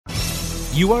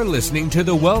You are listening to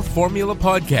the Wealth Formula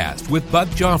Podcast with Buck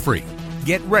Joffrey.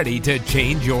 Get ready to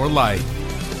change your life.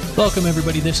 Welcome,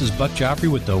 everybody. This is Buck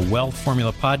Joffrey with the Wealth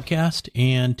Formula Podcast,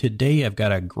 and today I've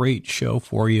got a great show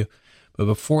for you. But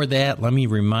before that, let me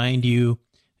remind you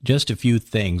just a few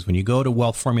things. When you go to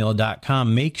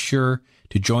wealthformula.com, make sure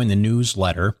to join the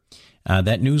newsletter.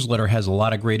 That newsletter has a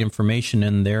lot of great information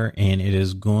in there, and it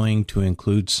is going to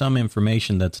include some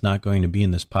information that's not going to be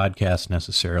in this podcast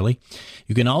necessarily.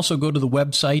 You can also go to the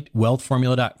website,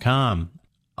 wealthformula.com.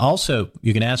 Also,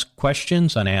 you can ask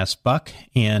questions on Ask Buck.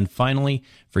 And finally,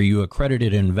 for you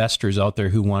accredited investors out there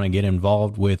who want to get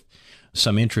involved with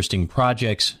some interesting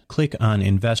projects, click on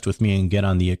Invest With Me and get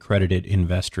on the accredited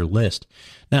investor list.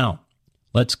 Now,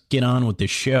 let's get on with the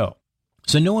show.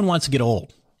 So no one wants to get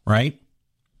old, right?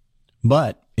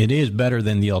 But it is better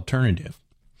than the alternative.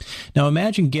 Now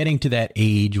imagine getting to that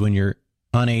age when you're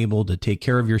unable to take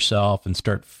care of yourself and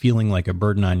start feeling like a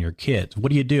burden on your kids.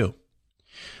 What do?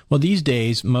 Well, these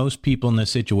days, most people in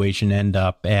this situation end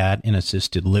up at an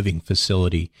assisted living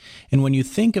facility. And when you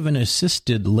think of an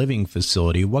assisted living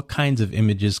facility, what kinds of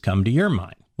images come to your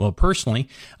mind? Well, personally,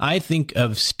 I think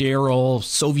of sterile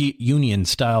Soviet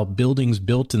Union-style buildings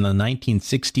built in the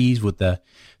 1960s with the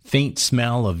faint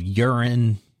smell of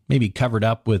urine, maybe covered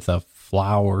up with a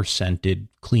flower-scented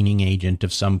cleaning agent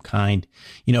of some kind.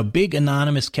 You know, big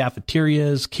anonymous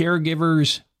cafeterias,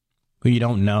 caregivers who you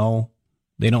don't know.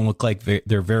 They don't look like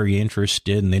they're very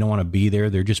interested and they don't want to be there.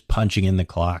 They're just punching in the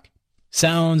clock.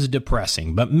 Sounds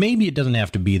depressing, but maybe it doesn't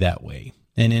have to be that way.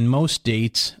 And in most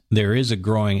states, there is a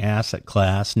growing asset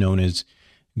class known as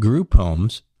group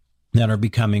homes that are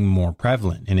becoming more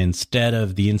prevalent. And instead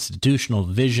of the institutional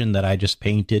vision that I just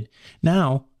painted,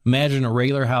 now imagine a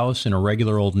regular house in a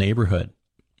regular old neighborhood.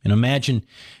 And imagine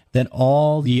that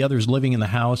all the others living in the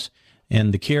house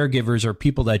and the caregivers are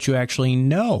people that you actually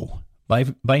know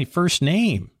by first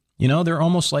name. You know, they're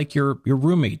almost like your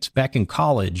roommates back in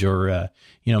college or,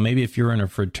 maybe if you're in a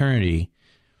fraternity.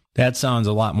 That sounds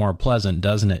a lot more pleasant,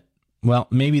 doesn't it? Well,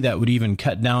 maybe that would even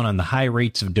cut down on the high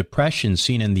rates of depression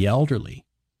seen in the elderly.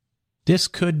 This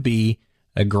could be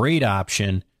a great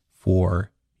option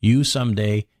for you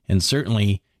someday, and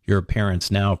certainly your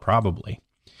parents now probably.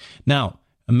 Now,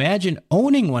 imagine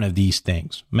owning one of these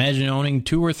things. Imagine owning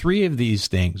 2 or 3 of these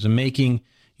things and making,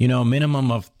 a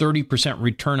minimum of 30%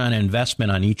 return on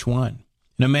investment on each one.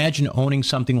 And imagine owning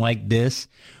something like this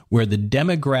where the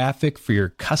demographic for your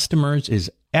customers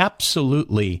is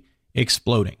absolutely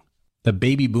exploding. The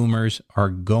baby boomers are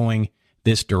going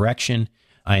this direction.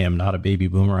 I am not a baby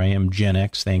boomer. I am Gen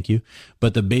X, thank you.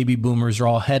 But the baby boomers are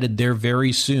all headed there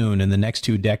very soon. In the next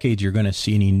 2 decades, you're going to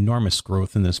see an enormous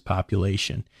growth in this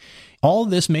population. All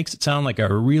of this makes it sound like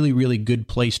a really, really good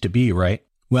place to be, right?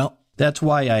 Well, that's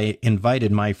why I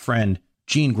invited my friend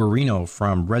Gene Guarino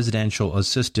from Residential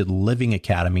Assisted Living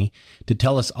Academy to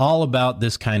tell us all about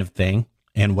this kind of thing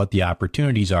and what the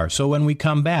opportunities are. So when we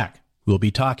come back, we'll be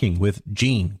talking with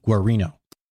Gene Guarino.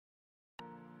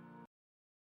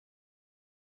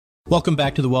 Welcome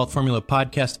back to the Wealth Formula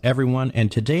Podcast, everyone.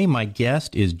 And today my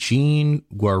guest is Gene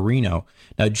Guarino.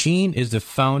 Now, Gene is the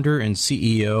founder and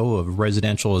CEO of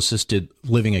Residential Assisted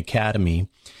Living Academy.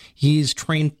 He's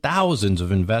trained thousands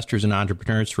of investors and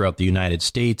entrepreneurs throughout the United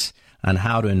States on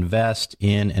how to invest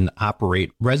in and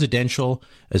operate residential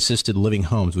assisted living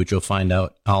homes, which you'll find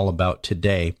out all about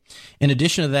today. In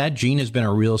addition to that, Gene has been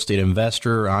a real estate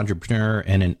investor, entrepreneur,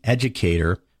 and an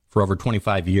educator for over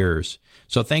 25 years.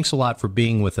 So thanks a lot for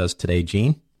being with us today,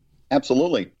 Gene.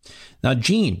 Absolutely. Now,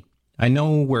 Gene, I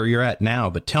know where you're at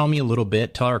now, but tell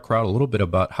our crowd a little bit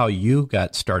about how you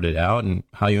got started out and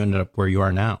how you ended up where you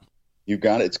are now. You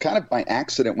got it. It's kind of by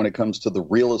accident when it comes to the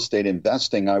real estate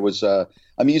investing. I was a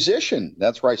musician.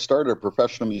 That's where I started, a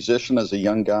professional musician as a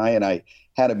young guy. And I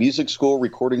had a music school,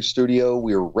 recording studio.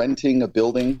 We were renting a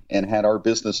building and had our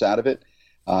business out of it.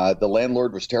 The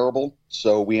landlord was terrible,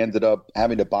 so we ended up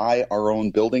having to buy our own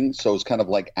building. So it was kind of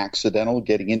like accidental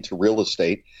getting into real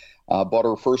estate. Bought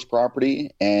our first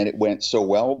property, and it went so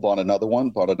well. Bought another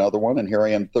one, and here I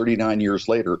am 39 years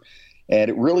later. And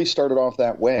it really started off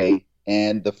that way.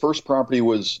 And the first property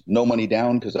was no money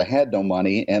down because I had no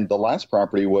money. And the last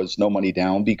property was no money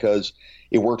down because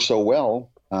it worked so well.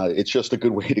 It's just a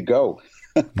good way to go.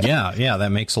 Yeah,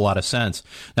 that makes a lot of sense.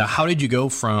 Now, how did you go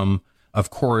from, of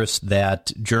course,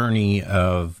 that journey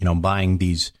of, buying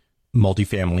these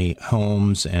multifamily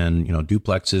homes and,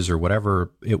 duplexes or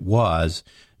whatever it was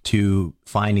to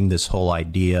finding this whole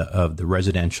idea of the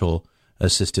residential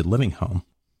assisted living home?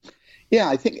 Yeah,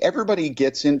 I think everybody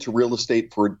gets into real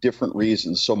estate for different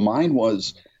reasons. So mine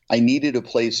was I needed a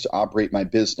place to operate my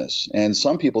business. And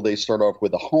some people, they start off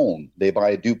with a home. They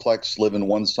buy a duplex, live in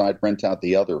one side, rent out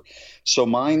the other. So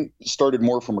mine started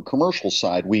more from a commercial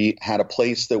side. We had a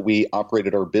place that we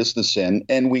operated our business in,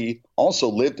 and we also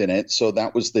lived in it. So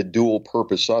that was the dual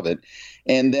purpose of it.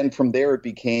 And then from there, it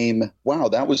became, wow,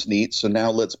 that was neat. So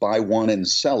now let's buy one and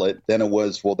sell it. Then it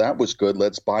was, well, that was good.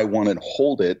 Let's buy one and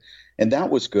hold it. And that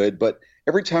was good. But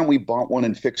every time we bought one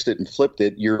and fixed it and flipped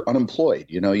it, you're unemployed.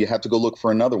 You have to go look for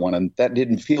another one. And that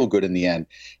didn't feel good in the end.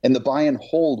 And the buy and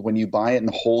hold, when you buy it and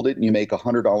hold it and you make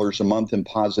 $100 a month in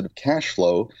positive cash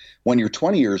flow, when you're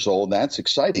 20 years old, that's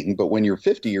exciting. But when you're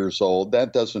 50 years old,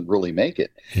 that doesn't really make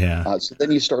it. Yeah. So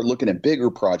then you start looking at bigger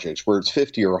projects where it's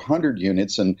 50 or 100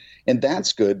 units. And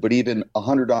that's good. But even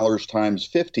 $100 times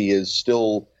 50 is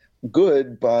still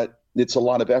good, but it's a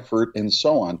lot of effort and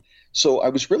so on. So I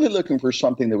was really looking for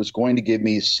something that was going to give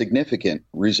me significant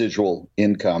residual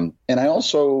income. And I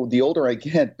also, the older I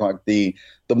get, Buck, the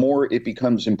more it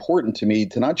becomes important to me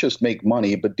to not just make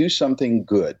money, but do something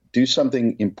good, do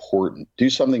something important, do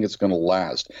something that's going to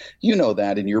last. You know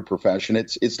that in your profession.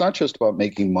 It's not just about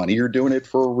making money. You're doing it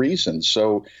for a reason.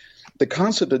 So the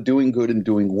concept of doing good and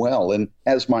doing well. And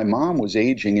as my mom was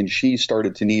aging and she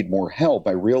started to need more help,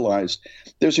 I realized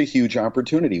there's a huge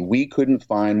opportunity. We couldn't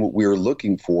find what we were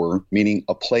looking for, meaning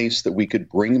a place that we could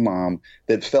bring mom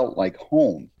that felt like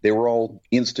home. They were all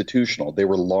institutional. They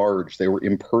were large. They were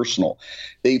impersonal.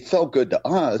 They felt good to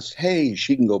us. Hey,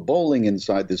 she can go bowling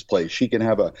inside this place. She can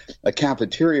have a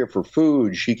cafeteria for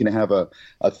food. She can have a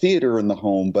theater in the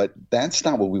home. But that's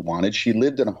not what we wanted. She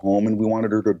lived in a home and we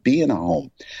wanted her to be in a home.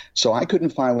 So I couldn't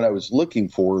find what I was looking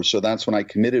for. So that's when I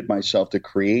committed myself to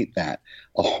create that,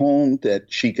 a home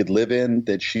that she could live in,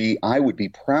 that I would be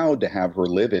proud to have her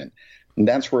live in. And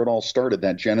that's where it all started,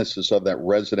 that genesis of that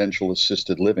residential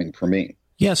assisted living for me.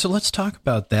 Yeah, so let's talk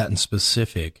about that in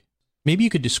specific. Maybe you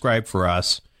could describe for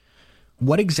us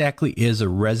what exactly is a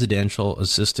residential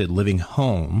assisted living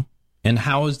home, and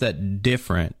how is that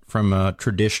different from a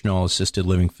traditional assisted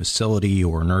living facility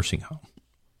or nursing home?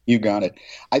 You got it.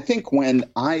 I think when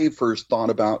I first thought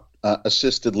about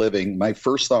assisted living, my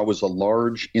first thought was a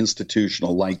large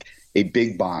institutional, like a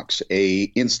big box, a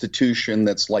institution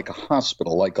that's like a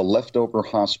hospital, like a leftover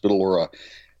hospital or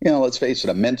let's face it,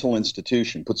 a mental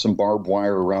institution. Put some barbed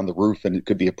wire around the roof and it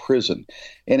could be a prison.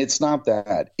 And it's not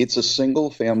that. It's a single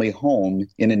family home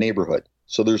in a neighborhood.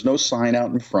 So there's no sign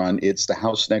out in front. It's the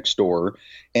house next door.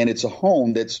 And it's a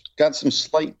home that's got some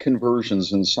slight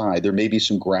conversions inside. There may be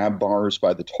some grab bars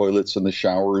by the toilets and the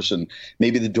showers, and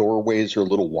maybe the doorways are a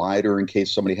little wider in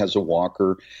case somebody has a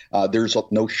walker. There's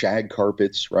no shag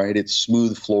carpets, right? It's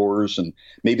smooth floors, and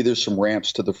maybe there's some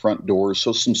ramps to the front doors.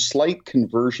 So some slight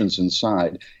conversions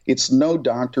inside. It's no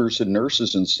doctors and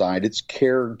nurses inside. It's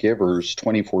caregivers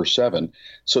 24/7.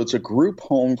 So it's a group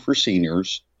home for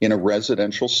seniors in a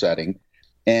residential setting.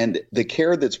 And the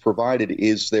care that's provided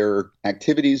is their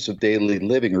activities of daily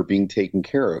living are being taken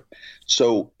care of.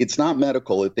 So it's not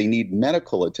medical. If they need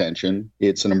medical attention,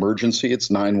 it's an emergency,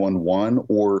 it's 911,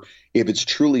 or if it's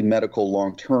truly medical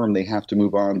long-term, they have to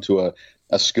move on to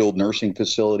a skilled nursing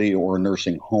facility or a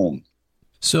nursing home.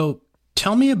 So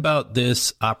tell me about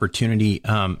this opportunity.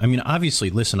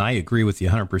 Obviously, listen, I agree with you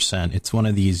 100%. It's one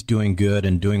of these doing good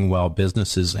and doing well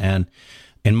businesses. And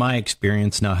in my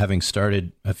experience now, having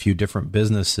started a few different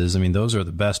businesses, those are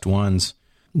the best ones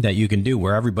that you can do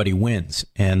where everybody wins.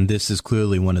 And this is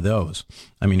clearly one of those.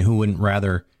 Who wouldn't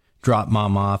rather drop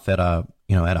mom off at a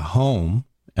home,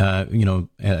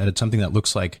 at something that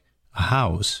looks like a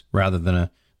house rather than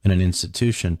an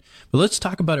institution? But let's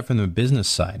talk about it from the business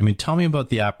side. Tell me about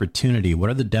the opportunity.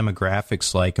 What are the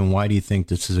demographics like, and why do you think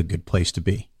this is a good place to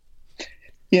be?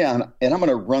 Yeah, and I'm going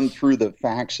to run through the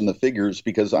facts and the figures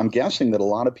because I'm guessing that a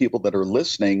lot of people that are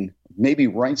listening may be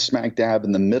right smack dab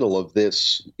in the middle of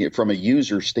this from a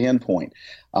user standpoint.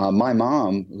 My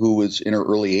mom, who was in her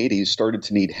early 80s, started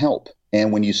to need help.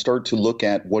 And when you start to look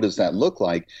at what does that look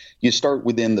like, you start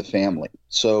within the family.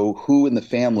 So who in the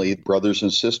family, brothers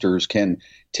and sisters, can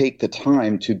take the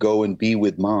time to go and be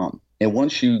with mom? And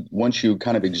once you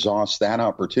kind of exhaust that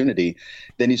opportunity,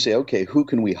 then you say, okay, who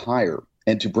can we hire?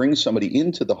 And to bring somebody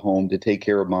into the home to take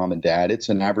care of mom and dad, it's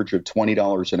an average of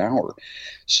 $20 an hour.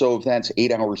 So if that's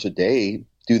 8 hours a day,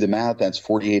 do the math, that's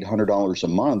 $4,800 a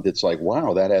month. It's like,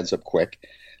 wow, that adds up quick.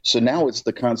 So now it's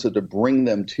the concept of bring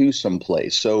them to some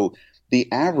place. So the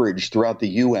average throughout the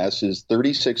U.S. is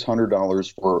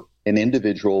 $3,600 for an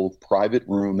individual private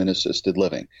room in assisted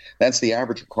living. That's the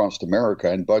average across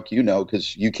America. And Buck,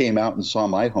 because you came out and saw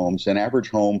my homes, an average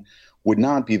home would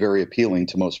not be very appealing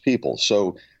to most people.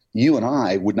 So you and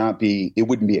I it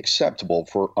wouldn't be acceptable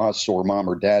for us or mom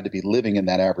or dad to be living in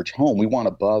that average home. We want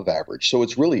above average. So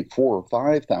it's really $4,000 or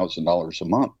 $5,000 a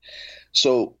month.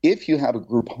 So if you have a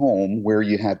group home where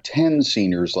you have 10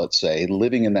 seniors, let's say,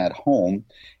 living in that home,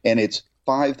 and it's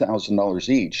 $5,000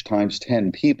 each times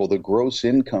 10 people, the gross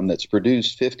income that's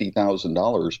produced,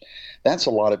 $50,000, that's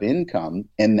a lot of income.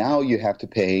 And now you have to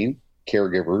pay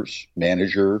caregivers,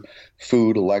 manager,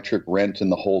 food, electric, rent,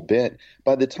 and the whole bit.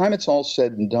 By the time it's all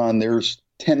said and done, there's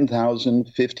 $10,000,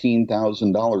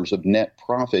 $15,000 of net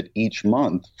profit each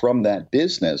month from that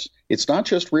business. It's not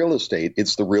just real estate.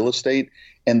 It's the real estate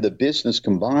and the business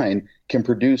combined can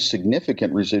produce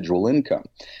significant residual income.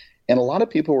 And a lot of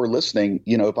people who are listening,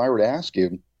 if I were to ask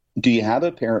you, do you have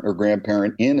a parent or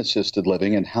grandparent in assisted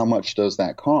living and how much does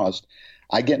that cost?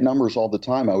 I get numbers all the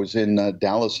time. I was in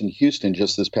Dallas and Houston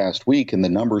just this past week, and the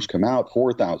numbers come out,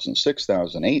 $4,000,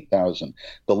 $6,000, $8,000.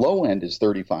 The low end is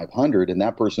 $3,500, and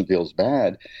that person feels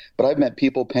bad. But I've met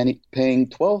people paying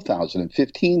 $12,000 and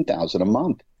 $15,000 a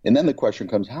month. And then the question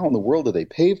comes, how in the world do they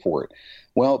pay for it?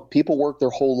 Well, people work their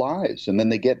whole lives, and then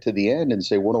they get to the end and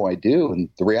say, what do I do? And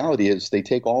the reality is they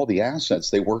take all the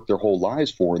assets they work their whole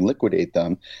lives for and liquidate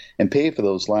them and pay for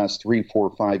those last 3,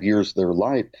 4, 5 years of their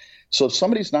life. So if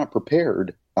somebody's not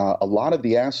prepared, a lot of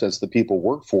the assets that people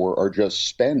work for are just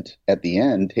spent at the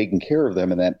end, taking care of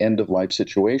them in that end-of-life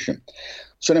situation.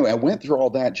 So anyway, I went through all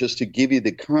that just to give you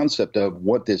the concept of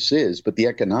what this is, but the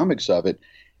economics of it.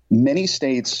 Many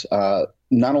states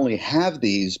not only have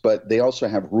these, but they also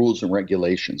have rules and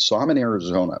regulations. So I'm in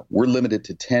Arizona. We're limited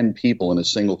to 10 people in a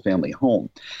single-family home.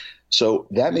 So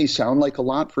that may sound like a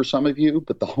lot for some of you,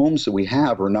 but the homes that we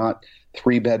have are not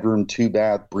 3-bedroom,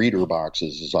 2-bath breeder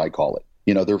boxes, as I call it.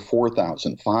 They're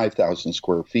 4,000, 5,000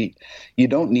 square feet. You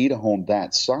don't need a home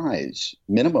that size.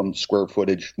 Minimum square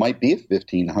footage might be a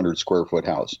 1,500 square foot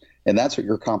house, and that's what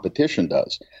your competition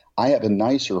does. I have a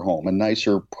nicer home, a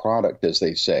nicer product, as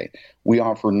they say. We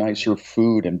offer nicer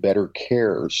food and better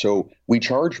care, so we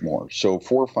charge more. So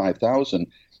 4,000 or 5,000,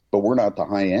 but we're not the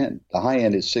high end. The high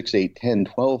end is 6, 8, 10,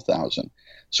 12,000.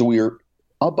 So we are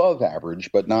above average,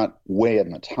 but not way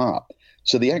at the top.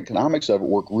 So the economics of it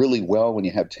work really well when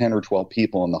you have 10 or 12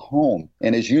 people in the home.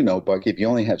 And as you know, Buck, if you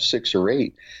only have 6 or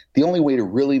 8, the only way to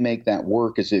really make that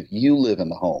work is if you live in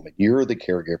the home and you're the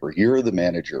caregiver, you're the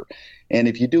manager. And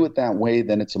if you do it that way,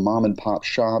 then it's a mom and pop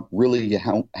shop. Really, you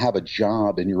have a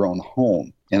job in your own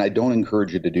home. And I don't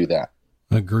encourage you to do that.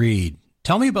 Agreed.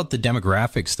 Tell me about the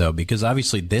demographics, though, because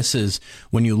obviously this is,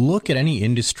 when you look at any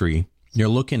industry, you're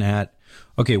looking at,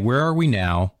 okay, where are we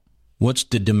now? What's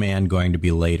the demand going to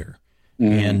be later?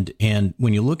 And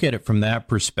when you look at it from that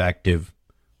perspective,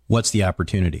 what's the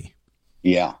opportunity?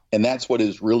 Yeah, and that's what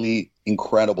is really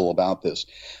incredible about this.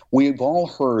 We've all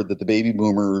heard that the baby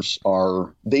boomers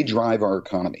they drive our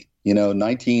economy.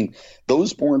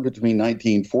 Those born between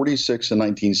 1946 and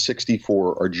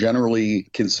 1964 are generally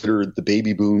considered the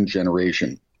baby boom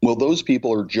generation. Well, those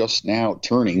people are just now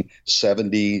turning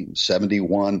 70,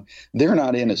 71. They're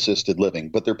not in assisted living,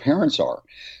 but their parents are.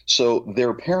 So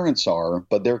their parents are,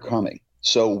 but they're coming.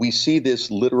 So we see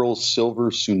this literal silver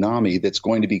tsunami that's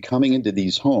going to be coming into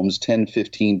these homes 10,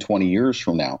 15, 20 years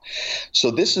from now.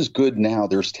 So this is good now.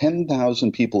 There's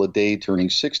 10,000 people a day turning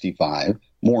 65.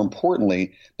 More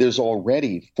importantly, there's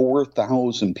already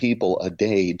 4,000 people a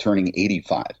day turning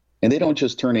 85. And they don't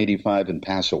just turn 85 and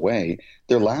pass away.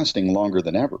 They're lasting longer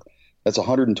than ever. That's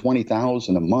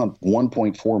 120,000 a month,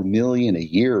 1.4 million a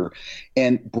year.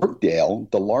 And Brookdale,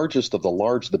 the largest of the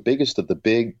large, the biggest of the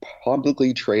big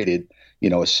publicly traded,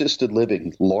 assisted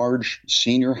living, large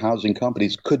senior housing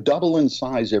companies could double in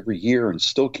size every year and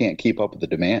still can't keep up with the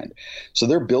demand. So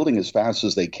they're building as fast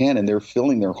as they can, and they're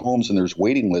filling their homes, and there's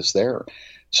waiting lists there.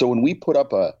 So when we put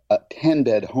up a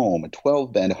 10-bed home, a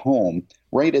 12-bed home,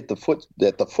 right at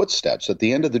the footsteps, at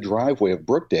the end of the driveway of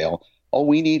Brookdale, all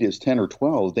we need is 10 or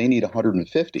 12. They need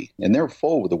 150, and they're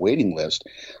full with a waiting list.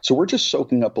 So we're just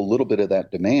soaking up a little bit of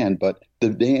that demand, but the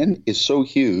demand is so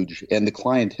huge, and the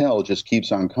clientele just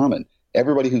keeps on coming.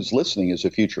 Everybody who's listening is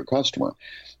a future customer.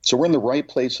 So we're in the right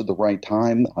place at the right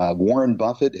time. Warren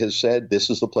Buffett has said this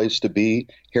is the place to be.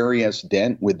 Harry S.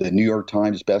 Dent, with the New York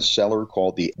Times bestseller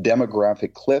called The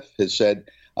Demographic Cliff, has said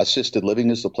assisted living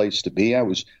is the place to be. I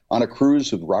was on a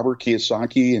cruise with Robert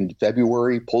Kiyosaki in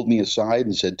February, pulled me aside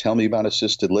and said, tell me about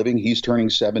assisted living. He's turning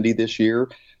 70 this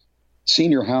year.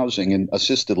 Senior housing and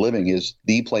assisted living is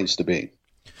the place to be.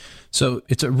 So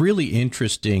it's a really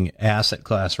interesting asset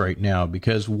class right now,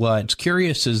 because what's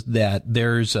curious is that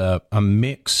there's a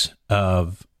mix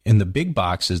of, in the big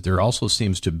boxes, there also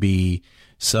seems to be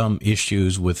some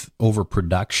issues with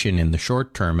overproduction in the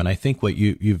short term. And I think what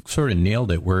you've sort of nailed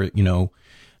it, where,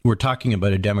 we're talking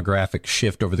about a demographic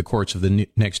shift over the course of the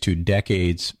next 2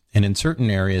 decades. And in certain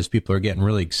areas, people are getting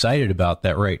really excited about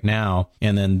that right now.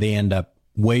 And then they end up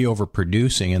way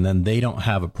overproducing, and then they don't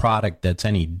have a product that's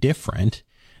any different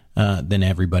than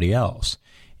everybody else.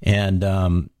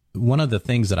 And one of the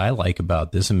things that I like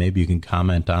about this, and maybe you can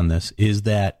comment on this, is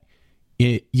that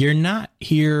you're not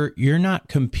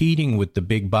competing with the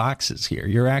big boxes here.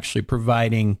 You're actually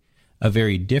providing a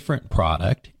very different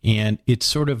product, and it's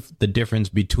sort of the difference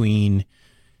between,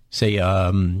 say,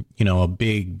 a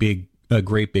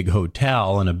great big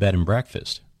hotel and a bed and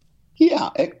breakfast. Yeah,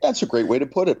 that's a great way to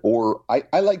put it. Or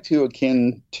I like to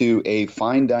akin to a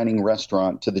fine dining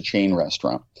restaurant to the chain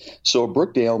restaurant. So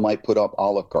Brookdale might put up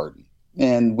Olive Garden.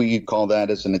 And we call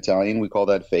that, as an Italian, we call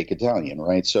that fake Italian,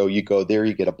 right? So you go there,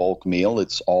 you get a bulk meal.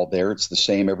 It's all there. It's the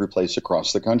same every place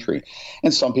across the country.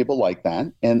 And some people like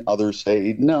that. And others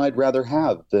say, no, I'd rather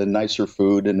have the nicer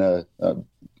food in a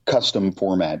custom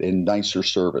format and nicer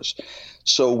service.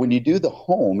 So when you do the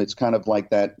home, it's kind of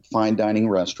like that fine dining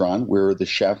restaurant where the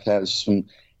chef has some,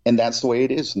 and that's the way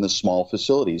it is in the small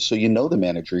facilities. So you know the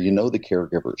manager, you know the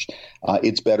caregivers.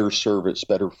 It's better service,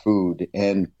 better food,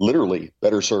 and literally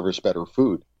better service, better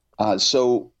food.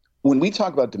 So when we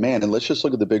talk about demand, and let's just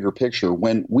look at the bigger picture,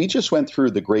 when we just went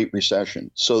through the Great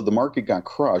Recession, so the market got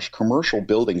crushed, commercial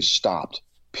buildings stopped,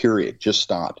 period, just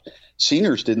stopped.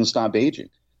 Seniors didn't stop aging.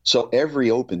 So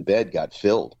every open bed got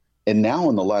filled. And now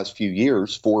in the last few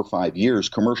years, 4 or 5 years,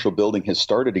 commercial building has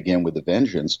started again with a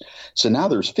vengeance. So now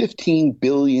there's $15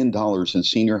 billion in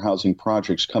senior housing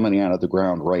projects coming out of the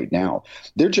ground right now.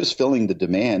 They're just filling the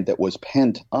demand that was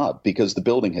pent up because the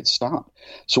building had stopped.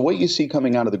 So what you see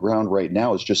coming out of the ground right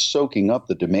now is just soaking up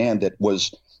the demand that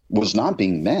was not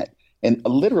being met. And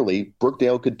literally,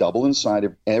 Brookdale could double inside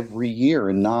of every year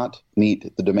and not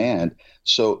meet the demand.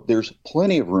 So there's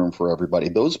plenty of room for everybody.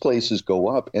 Those places go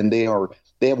up, and they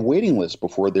have waiting lists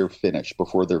before they're finished,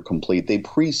 before they're complete. They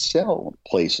pre-sell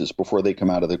places before they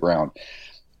come out of the ground.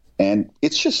 And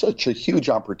it's just such a huge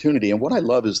opportunity. And what I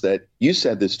love is that you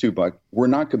said this too, Buck, we're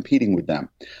not competing with them.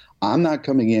 I'm not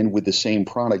coming in with the same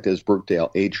product as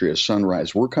Brookdale, Atria,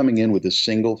 Sunrise. We're coming in with a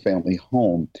single family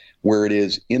home where it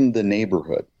is in the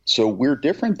neighborhood. So we're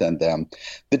different than them.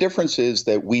 The difference is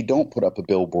that we don't put up a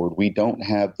billboard. We don't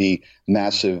have the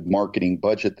massive marketing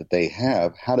budget that they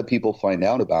have. How do people find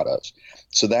out about us?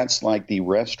 So that's like the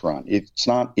restaurant. It's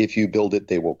not if you build it,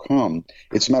 they will come.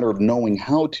 It's a matter of knowing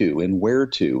how to and where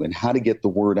to and how to get the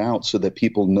word out so that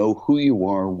people know who you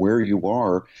are, where you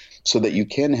are, so that you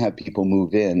can have people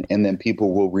move in and then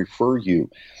people will refer you.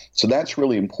 So that's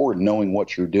really important, knowing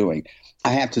what you're doing.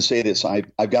 I have to say this,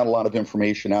 I've got a lot of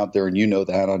information out there, and you know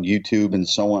that, on YouTube and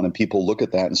so on, and people look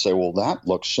at that and say, well, that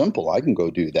looks simple. I can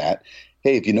go do that.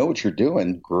 Hey, if you know what you're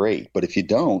doing, great. But if you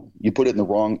don't, you put it in the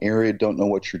wrong area, don't know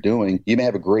what you're doing. You may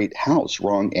have a great house,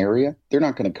 wrong area. They're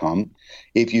not going to come.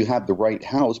 If you have the right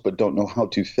house but don't know how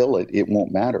to fill it, it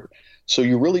won't matter. So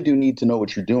you really do need to know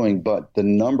what you're doing, but the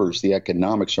numbers, the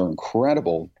economics are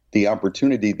incredible. The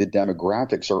opportunity, the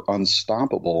demographics are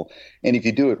unstoppable. And if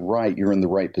you do it right, you're in the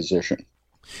right position.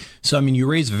 So, I mean, you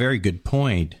raise a very good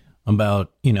point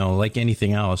about, like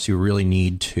anything else, you really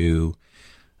need to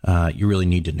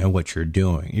know what you're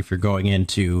doing. If you're going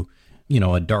into,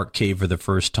 a dark cave for the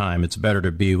first time, it's better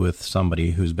to be with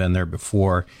somebody who's been there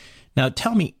before. Now,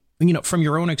 tell me, from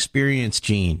your own experience,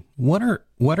 Gene, what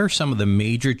are some of the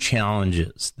major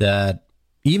challenges that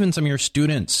even some of your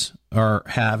students are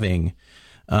having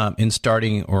in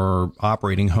starting or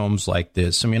operating homes like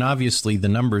this? I mean, obviously the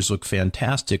numbers look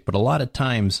fantastic, but a lot of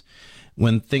times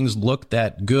when things look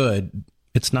that good,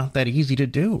 it's not that easy to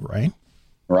do, right?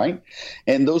 Right.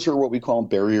 And those are what we call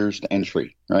barriers to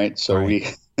entry, right? So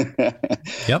right.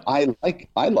 Yep. I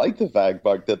like the fact,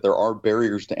 Buck, that there are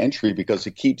barriers to entry because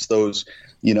it keeps those,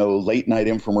 late night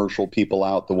infomercial people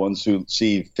out, the ones who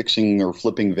see fixing or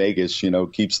flipping Vegas,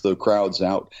 keeps the crowds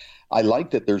out. I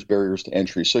like that there's barriers to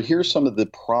entry. So here's some of the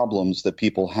problems that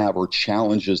people have, or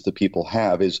challenges that people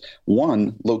have, is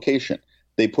one, location.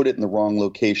 They put it in the wrong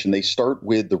location. They start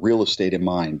with the real estate in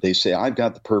mind. They say, I've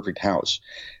got the perfect house,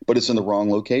 but it's in the wrong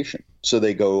location. So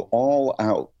they go all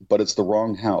out, but it's the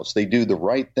wrong house. They do the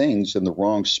right things in the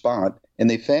wrong spot, and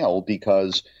they fail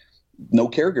because no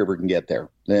caregiver can get there.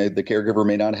 The caregiver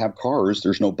may not have cars.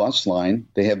 There's no bus line.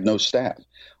 They have no staff.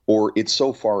 Or it's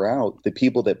so far out, the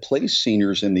people that place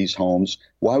seniors in these homes,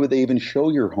 why would they even show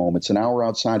your home? It's an hour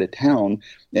outside of town,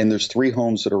 and there's 3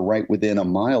 homes that are right within a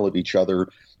mile of each other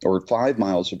or 5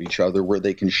 miles of each other where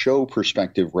they can show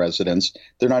prospective residents.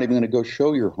 They're not even going to go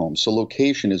show your home. So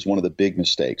location is one of the big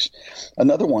mistakes.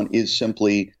 Another one is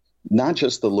simply not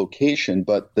just the location,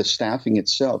 but the staffing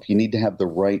itself. You need to have the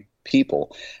right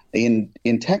people. In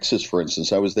Texas, for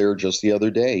instance, I was there just the other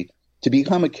day. To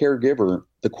become a caregiver,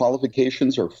 the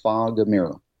qualifications are fog a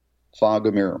mirror. Fog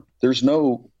a mirror. There's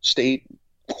no state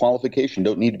qualification.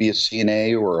 Don't need to be a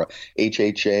CNA or a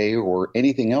HHA or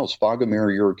anything else. Fog a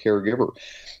mirror, you're a caregiver.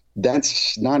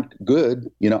 That's not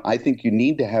good. I think you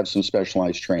need to have some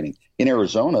specialized training. In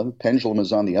Arizona, the pendulum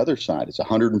is on the other side. It's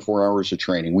 104 hours of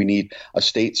training. We need a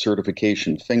state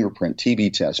certification, fingerprint,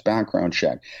 TB test, background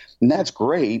check. And that's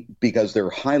great because they're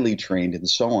highly trained and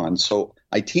so on. So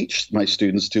I teach my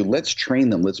students to let's train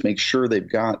them. Let's make sure they've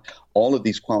got all of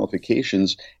these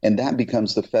qualifications, and that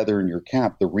becomes the feather in your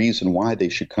cap, the reason why they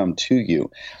should come to you.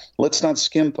 Let's not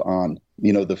skimp on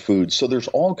the food. So there's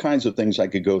all kinds of things I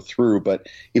could go through, but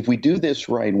if we do this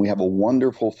right and we have a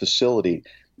wonderful facility,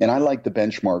 and I like the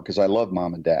benchmark because I love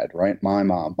mom and dad, right? My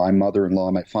mom, my mother-in-law,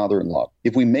 my father-in-law.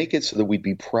 If we make it so that we'd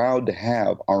be proud to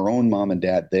have our own mom and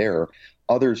dad there,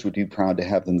 others would be proud to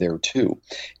have them there too.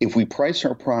 If we price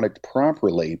our product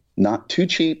properly, not too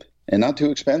cheap and not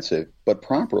too expensive, but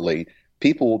properly,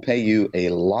 people will pay you a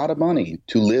lot of money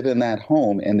to live in that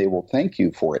home, and they will thank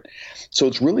you for it. So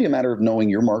it's really a matter of knowing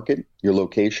your market, your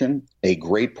location, a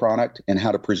great product, and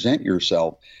how to present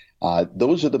yourself.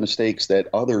 Those are the mistakes that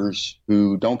others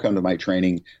who don't come to my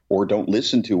training or don't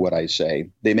listen to what I say,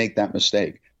 they make that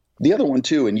mistake. The other one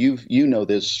too, and you know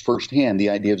this firsthand, the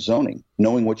idea of zoning,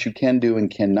 knowing what you can do and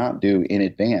cannot do in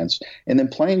advance, and then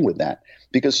playing with that.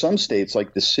 Because some states,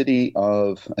 like the city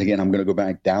of, again, I'm going to go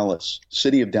back, Dallas,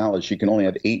 city of Dallas, you can only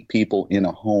have 8 people in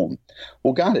a home.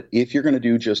 Well, got it. If you're going to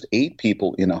do just 8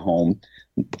 people in a home,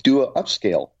 do an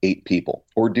upscale 8 people,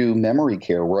 or do memory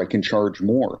care where I can charge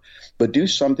more, but do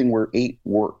something where 8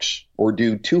 works, or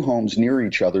do 2 homes near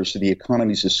each other so the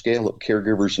economies of scale of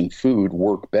caregivers and food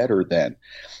work better then.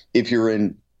 If you're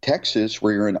in Texas,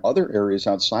 where you're in other areas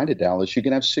outside of Dallas, you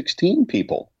can have 16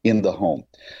 people in the home.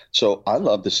 So I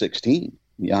love the 16.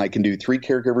 Yeah, I can do 3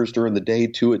 caregivers during the day,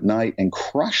 2 at night, and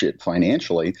crush it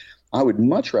financially. I would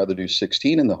much rather do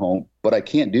 16 in the home, but I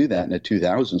can't do that in a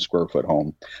 2,000 square foot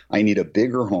home. I need a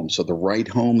bigger home, so the right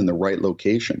home in the right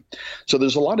location. So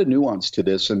there's a lot of nuance to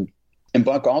this. And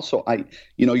Buck, also,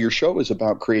 your show is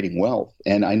about creating wealth.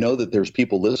 And I know that there's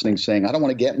people listening saying, I don't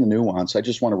want to get in the nuance. I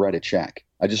just want to write a check.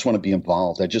 I just want to be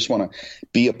involved. I just want to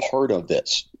be a part of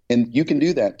this. And you can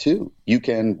do that too. You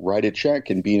can write a check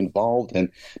and be involved and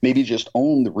maybe just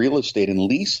own the real estate and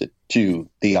lease it to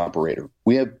the operator.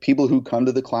 We have people who come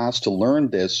to the class to learn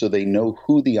this so they know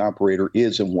who the operator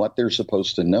is and what they're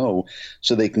supposed to know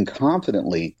so they can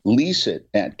confidently lease it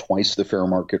at twice the fair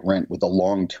market rent with a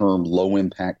long-term,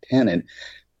 low-impact tenant.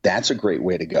 That's a great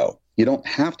way to go. You don't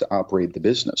have to operate the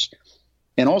business.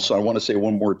 And also, I want to say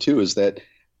one more too, is that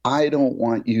I don't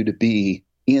want you to be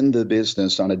in the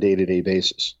business on a day-to-day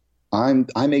basis.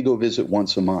 I may go visit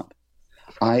once a month.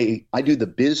 I do the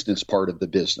business part of the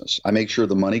business. I make sure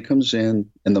the money comes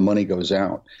in and the money goes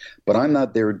out, but I'm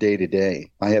not there day to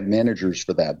day. I have managers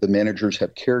for that. The managers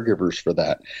have caregivers for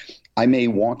that. I may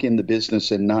walk in the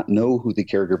business and not know who the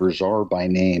caregivers are by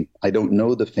name. I don't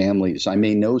know the families. I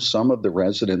may know some of the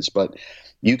residents, but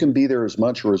you can be there as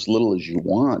much or as little as you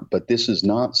want, but this is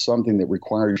not something that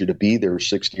requires you to be there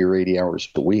 60 or 80 hours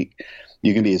a week.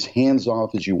 You can be as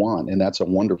hands-off as you want, and that's a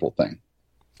wonderful thing.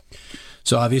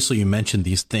 So obviously you mentioned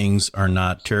these things are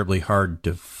not terribly hard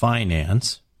to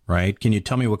finance, right? Can you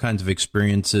tell me what kinds of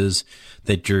experiences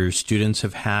that your students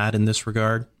have had in this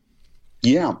regard?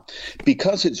 Yeah,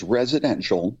 because it's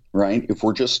residential, right? If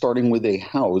we're just starting with a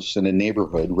house in a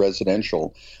neighborhood,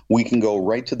 residential, we can go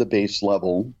right to the base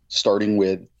level, starting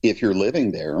with, if you're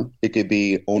living there, it could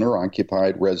be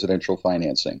owner-occupied residential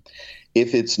financing.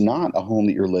 If it's not a home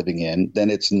that you're living in, then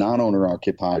it's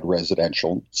non-owner-occupied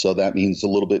residential. So that means a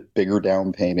little bit bigger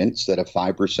down payment. Instead of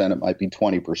 5%, it might be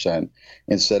 20%.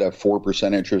 Instead of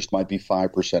 4% interest, it might be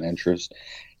 5% interest.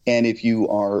 And if you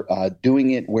are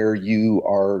doing it where you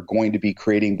are going to be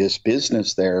creating this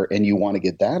business there and you want to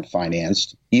get that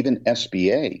financed, even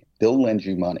SBA, they'll lend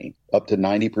you money up to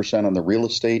 90% on the real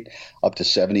estate, up to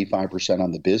 75%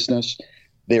 on the business.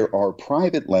 There are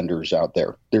private lenders out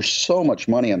there. There's so much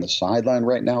money on the sideline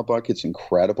right now, Buck. It's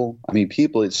incredible. I mean,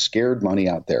 people, it's scared money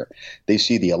out there. They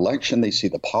see the election, they see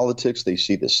the politics, they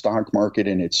see the stock market,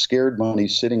 and it's scared money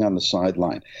sitting on the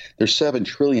sideline. There's $7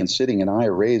 trillion sitting in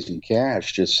IRAs and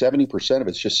cash. Just 70% of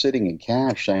it's just sitting in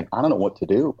cash saying, I don't know what to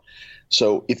do.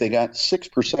 So if they got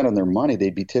 6% on their money,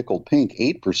 they'd be tickled pink.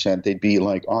 8%, they'd be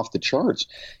like off the charts.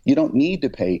 You don't need to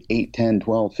pay 8, 10,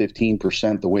 12,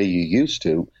 15% the way you used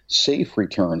to. Safe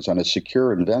returns on a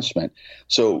secure investment.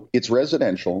 So it's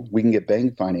residential. We can get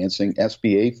bank financing,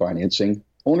 SBA financing,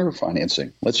 owner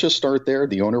financing. Let's just start there.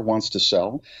 The owner wants to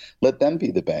sell. Let them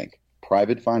be the bank.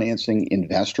 private financing.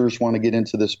 Investors want to get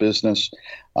into this business.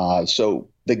 So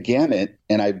the gamut,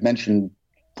 and I've mentioned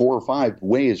 4 or 5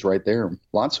 ways right there,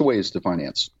 lots of ways to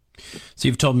finance. So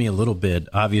you've told me a little bit,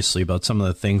 obviously, about some of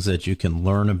the things that you can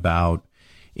learn about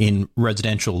in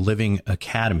Residential Living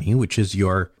Academy, which is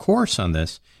your course on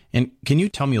this. And can you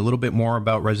tell me a little bit more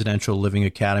about Residential Living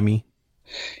Academy?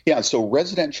 Yeah, so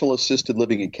Residential Assisted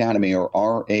Living Academy, or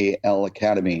RAL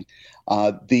Academy,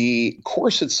 the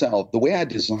course itself, the way I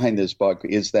designed this, Buck,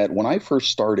 is that when I first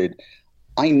started,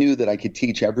 I knew that I could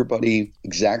teach everybody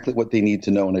exactly what they need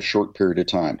to know in a short period of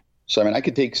time. So, I mean, I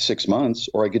could take 6 months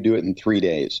or I could do it in 3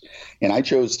 days. And I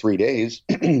chose 3 days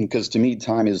because to me,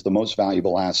 time is the most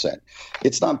valuable asset.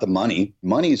 It's not the money.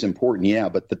 Money is important, yeah,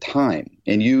 but the time.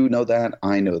 And you know that,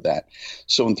 I know that.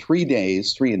 So in 3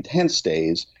 days, 3 intense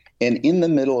days, and in the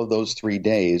middle of those 3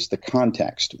 days, the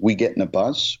context, we get in a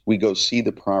bus, we go see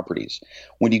the properties.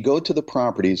 When you go to the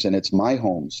properties and it's my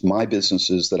homes, my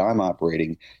businesses that I'm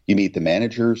operating, you meet the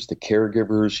managers, the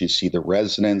caregivers, you see the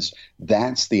residents.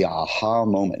 That's the aha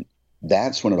moment.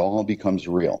 That's when it all becomes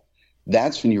real.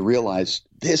 That's when you realize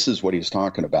this is what he's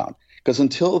talking about. Because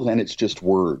until then, it's just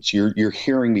words. You're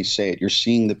hearing me say it. You're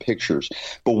seeing the pictures.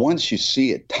 But once you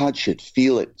see it, touch it,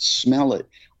 feel it, smell it,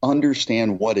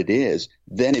 understand what it is,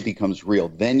 then it becomes real.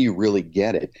 Then you really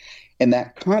get it. In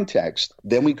that context,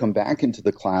 then we come back into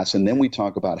the class and then we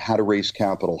talk about how to raise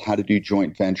capital, how to do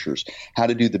joint ventures, how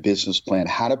to do the business plan,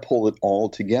 how to pull it all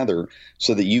together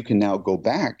so that you can now go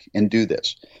back and do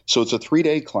this. So it's a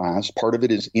 3-day class. Part of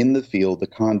it is in the field, the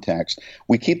context.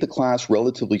 We keep the class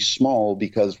relatively small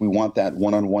because we want that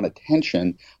one-on-one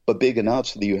attention, but big enough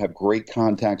so that you have great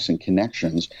contacts and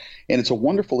connections. And it's a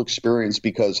wonderful experience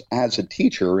because as a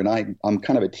teacher, and I'm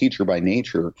kind of a teacher by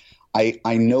nature,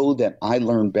 I know that I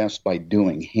learn best by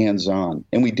doing, hands-on.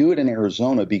 And we do it in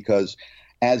Arizona because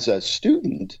as a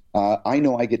student, I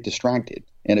know I get distracted.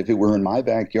 And if it were in my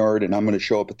backyard and I'm going to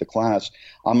show up at the class,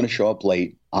 I'm going to show up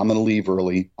late. I'm going to leave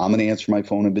early. I'm going to answer my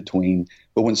phone in between.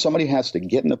 But when somebody has to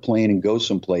get in a plane and go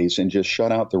someplace and just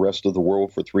shut out the rest of the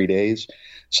world for 3 days,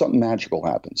 something magical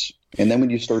happens. And then when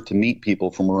you start to meet people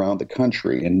from around the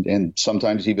country and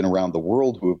sometimes even around the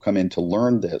world who have come in to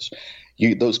learn this,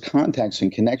 those contacts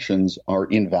and connections are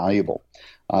invaluable.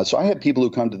 So I have people who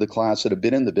come to the class that have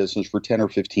been in the business for 10 or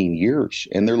 15 years,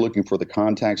 and they're looking for the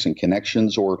contacts and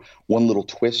connections or one little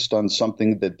twist on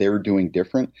something that they're doing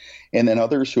different. And then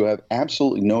others who have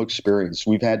absolutely no experience.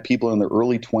 We've had people in their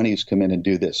early 20s come in and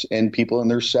do this, and people in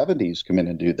their 70s come in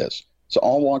and do this. So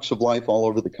all walks of life all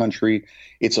over the country.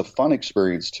 It's a fun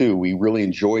experience, too. We really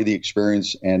enjoy the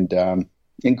experience and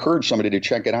encourage somebody to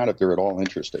check it out if they're at all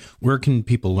interested. Where can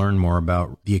people learn more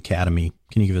about the Academy?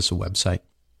 Can you give us a website?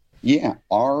 Yeah,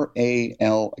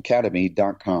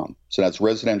 RALacademy.com. So that's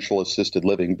Residential Assisted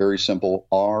Living, very simple,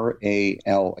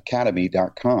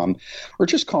 RALacademy.com. Or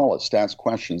just call us to ask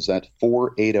questions at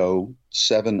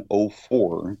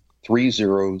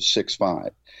 480-704-3065.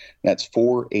 That's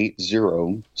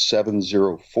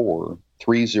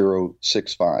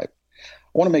 480-704-3065.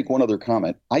 I want to make one other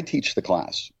comment. I teach the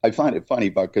class. I find it funny,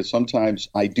 Buck, because sometimes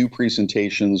I do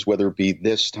presentations, whether it be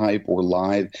this type or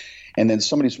live, and then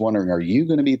somebody's wondering, are you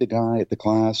going to be the guy at the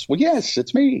class? Well, yes,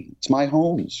 it's me. It's my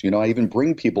homes. I even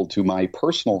bring people to my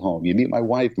personal home. You meet my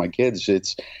wife, my kids.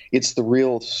 It's the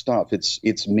real stuff.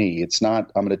 It's me. It's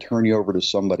not, I'm going to turn you over to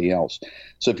somebody else.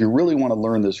 So if you really want to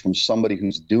learn this from somebody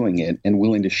who's doing it and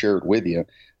willing to share it with you,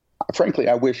 frankly,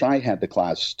 I wish I had the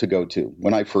class to go to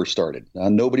when I first started.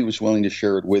 Nobody was willing to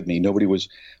share it with me. Nobody was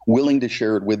willing to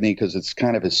share it with me because it's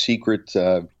kind of a secret,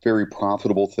 very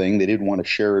profitable thing. They didn't want to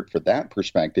share it for that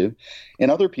perspective. And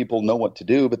other people know what to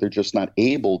do, but they're just not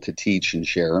able to teach and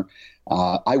share.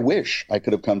 I wish I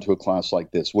could have come to a class like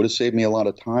this. Would have saved me a lot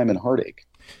of time and heartache.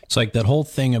 It's like that whole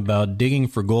thing about digging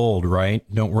for gold, right?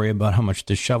 Don't worry about how much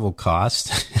the shovel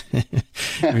costs.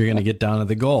 You're going to get down to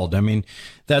the gold. I mean,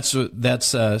 that's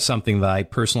something that I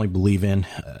personally believe in.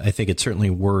 I think it's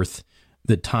certainly worth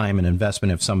the time and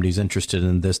investment if somebody's interested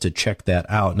in this to check that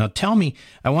out. Now,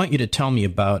 I want you to tell me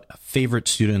about a favorite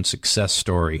student success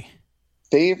story.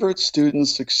 Favorite student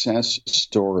success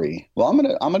story. Well, I'm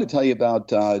going to tell you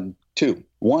about 2.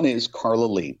 One is Carla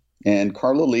Lee. And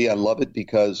Carla Lee, I love it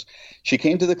because she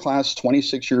came to the class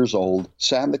 26 years old,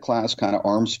 sat in the class kind of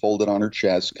arms folded on her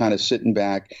chest, kind of sitting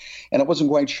back. And I wasn't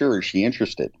quite sure, is she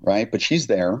interested, right? But she's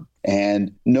there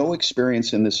and no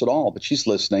experience in this at all, but she's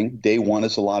listening. Day 1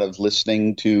 is a lot of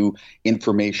listening to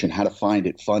information, how to find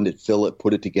it, fund it, fill it,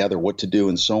 put it together, what to do,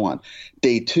 and so on.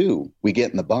 Day 2, we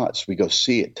get in the bus, we go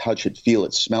see it, touch it, feel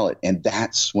it, smell it. And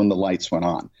that's when the lights went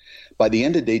on. By the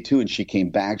end of day 2, and she came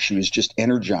back, she was just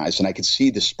energized, and I could see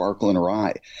the sparkle in her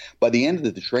eye. By the end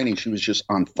of the training, she was just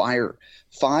on fire.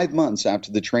 5 months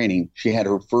after the training, she had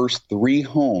her first 3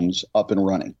 homes up and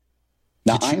running.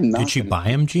 Now, did she buy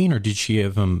them, Gene, or did she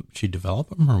have them? She develop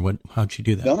them, or what? How'd she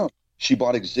do that? No. She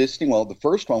bought existing. Well, the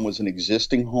first one was an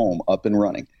existing home up and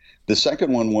running. The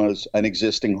second one was an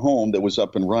existing home that was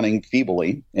up and running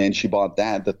feebly, and she bought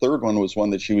that. The third one was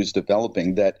one that she was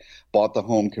developing that bought the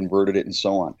home, converted it, and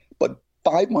so on. But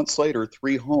 5 months later,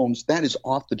 3 homes, that is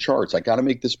off the charts. I got to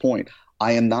make this point.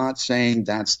 I am not saying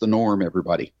that's the norm,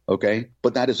 everybody, okay?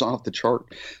 But that is off the chart.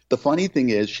 The funny thing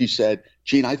is, she said,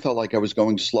 Gene, I felt like I was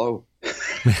going slow.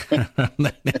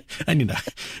 I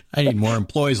need more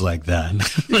employees like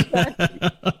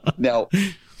that. Now,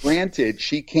 granted,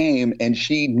 she came and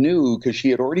she knew, because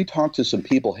she had already talked to some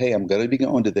people, hey, I'm going to be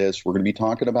going to this. We're going to be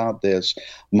talking about this.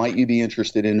 Might you be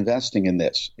interested in investing in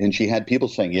this? And she had people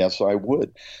saying, yes, I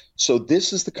would. So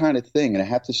this is the kind of thing, and I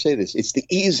have to say this, it's the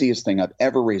easiest thing I've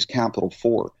ever raised capital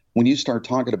for. When you start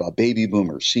talking about baby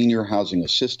boomers, senior housing,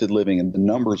 assisted living, and the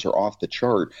numbers are off the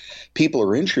chart, people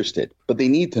are interested, but they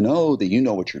need to know that you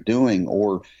know what you're doing,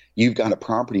 or you've got a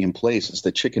property in place. It's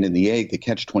the chicken and the egg, the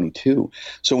catch-22.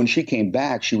 So when she came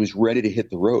back, she was ready to hit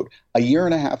the road. A year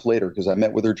and a half later, because I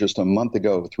met with her just a month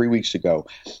ago, 3 weeks ago,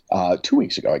 2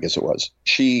 weeks ago, I guess it was,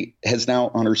 she has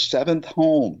now on her 7th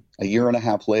home. A year and a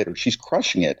half later, she's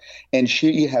crushing it, and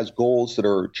she has goals that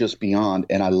are just beyond,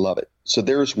 and I love it. So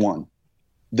there's one.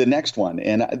 The next one,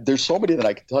 and there's so many that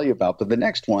I can tell you about, but the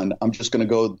next one, I'm just going to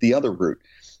go the other route.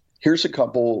 Here's a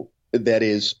couple that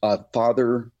is a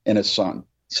father and a son.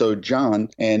 So John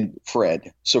and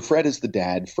Fred. So Fred is the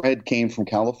dad. Fred came from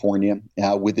California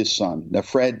with his son. Now,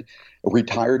 Fred, a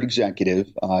retired executive,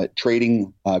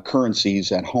 trading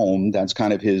currencies at home. That's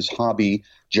kind of his hobby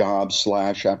job /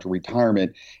 after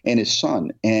retirement, and his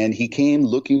son. And he came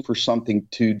looking for something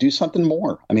to do something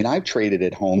more. I mean, I've traded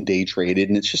at home, day traded,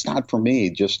 and it's just not for me.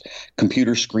 Just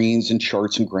computer screens and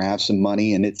charts and graphs and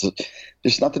money, and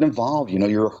there's nothing involved. You know,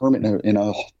 you're a hermit in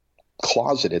a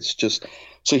closet. It's just,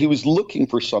 so he was looking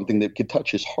for something that could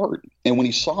touch his heart. And when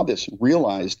he saw this,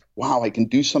 realized, wow, I can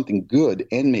do something good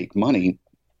and make money.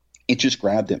 It just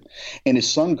grabbed him. And his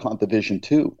son caught the vision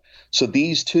too. So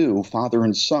these two, father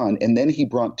and son, and then he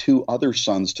brought 2 other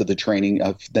sons to the training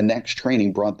of the next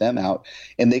training, brought them out,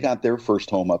 and they got their first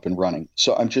home up and running.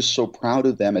 So I'm just so proud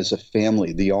of them as a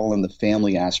family, the all in the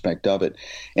family aspect of it.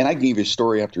 And I can give you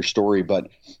story after story, but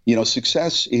you know,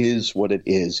 success is what it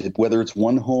is. Whether it's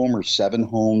 1 home or 7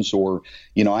 homes, or,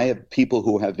 you know, I have people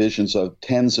who have visions of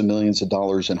tens of millions of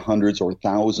dollars and hundreds or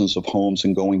thousands of homes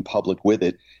and going public with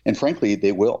it. And frankly,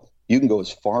 they will. You can go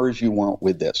as far as you want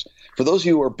with this. For those of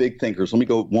you who are big thinkers, let me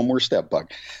go one more step,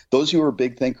 Buck. Those of you who are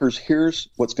big thinkers, here's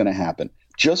what's going to happen.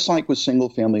 Just like with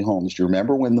single-family homes, do you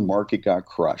remember when the market got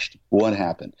crushed? What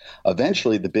happened?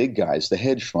 Eventually, the big guys, the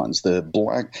hedge funds, the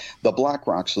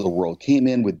BlackRocks of the world came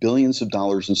in with billions of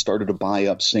dollars and started to buy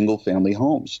up single-family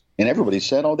homes. And everybody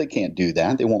said, oh, they can't do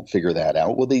that. They won't figure that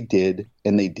out. Well, they did,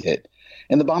 and they did.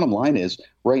 And the bottom line is,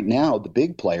 right now, the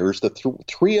big players, the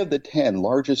 3 of the 10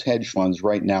 largest hedge funds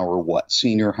right now are what?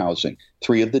 Senior housing.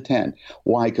 3 of the 10.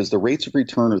 Why? Because the rates of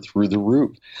return are through the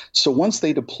roof. So once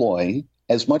they deploy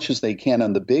as much as they can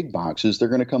on the big boxes, they're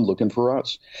going to come looking for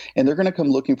us. And they're going to come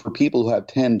looking for people who have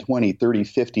 10, 20, 30,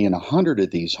 50, and 100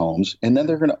 of these homes. And then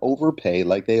they're going to overpay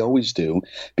like they always do,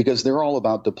 because they're all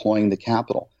about deploying the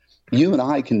capital. You and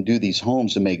I can do these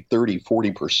homes and make 30,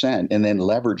 40%, and then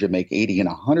leverage and make 80 and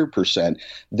 100%.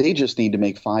 They just need to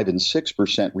make 5 and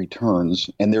 6% returns,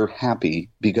 and they're happy,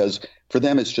 because for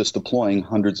them, it's just deploying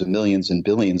hundreds of millions and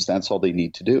billions. That's all they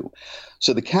need to do.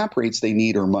 So the cap rates they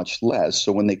need are much less.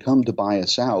 So when they come to buy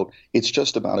us out, it's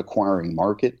just about acquiring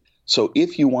market. So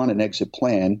if you want an exit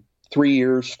plan, 3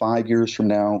 years, 5 years from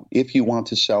now, if you want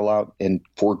to sell out and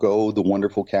forego the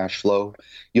wonderful cash flow,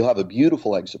 you'll have a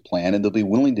beautiful exit plan, and they'll be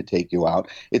willing to take you out.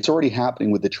 It's already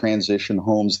happening with the transition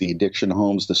homes, the addiction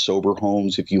homes, the sober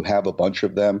homes. If you have a bunch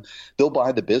of them, they'll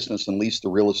buy the business and lease the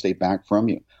real estate back from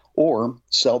you, or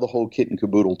sell the whole kit and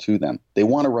caboodle to them. They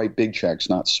want to write big checks,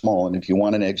 not small. And if you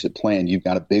want an exit plan, you've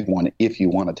got a big one if you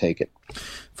want to take it.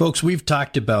 Folks, we've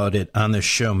talked about it on this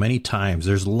show many times.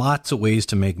 There's lots of ways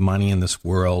to make money in this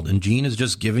world, and Gene has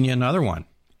just given you another one.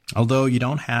 Although you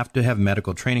don't have to have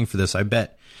medical training for this, I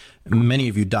bet many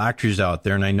of you doctors out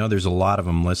there, and I know there's a lot of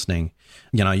them listening,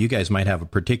 you know, you guys might have a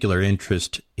particular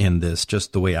interest in this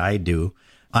just the way I do.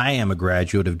 I am a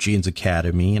graduate of Gene's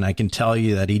Academy, and I can tell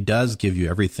you that he does give you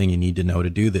everything you need to know to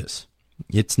do this.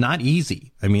 It's not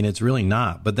easy. I mean, it's really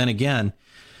not. But then again,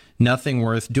 nothing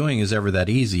worth doing is ever that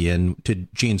easy. And to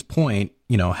Gene's point,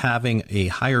 you know, having a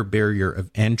higher barrier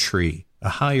of entry a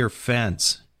higher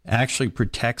fence actually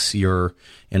protects your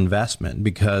investment,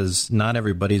 because not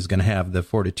everybody's going to have the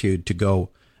fortitude to go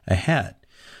ahead.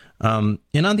 And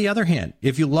on the other hand,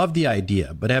 if you love the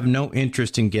idea but have no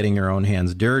interest in getting your own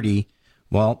hands dirty,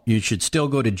 well, you should still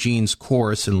go to Gene's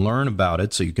course and learn about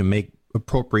it so you can make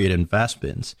appropriate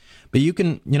investments. But you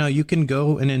can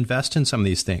go and invest in some of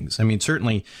these things. I mean,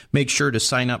 certainly make sure to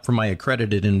sign up for my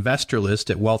accredited investor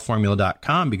list at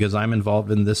wealthformula.com, because I'm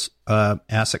involved in this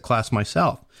asset class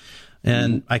myself.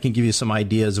 And I can give you some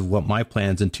ideas of what my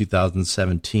plans in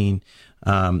 2017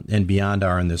 and beyond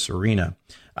are in this arena.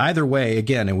 Either way,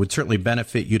 again, it would certainly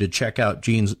benefit you to check out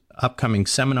Gene's upcoming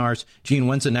seminars. Gene,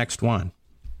 when's the next one?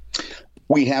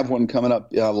 We have one coming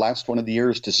up. Last one of the year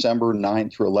is December 9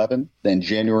 through 11, then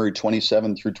January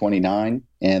 27 through 29.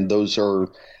 And those are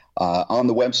on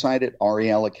the website at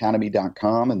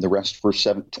relacademy.com, and the rest for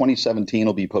 2017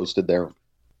 will be posted there.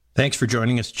 Thanks for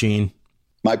joining us, Gene.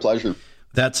 My pleasure.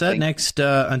 That said,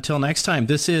 until next time,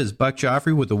 this is Buck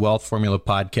Joffrey with the Wealth Formula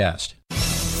Podcast.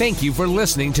 Thank you for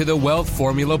listening to the Wealth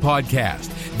Formula Podcast.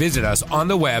 Visit us on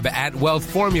the web at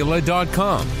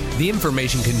wealthformula.com. The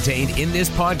information contained in this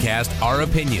podcast are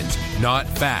opinions, not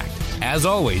fact. As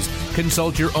always,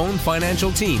 consult your own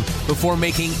financial team before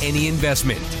making any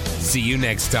investment. See you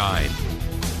next time.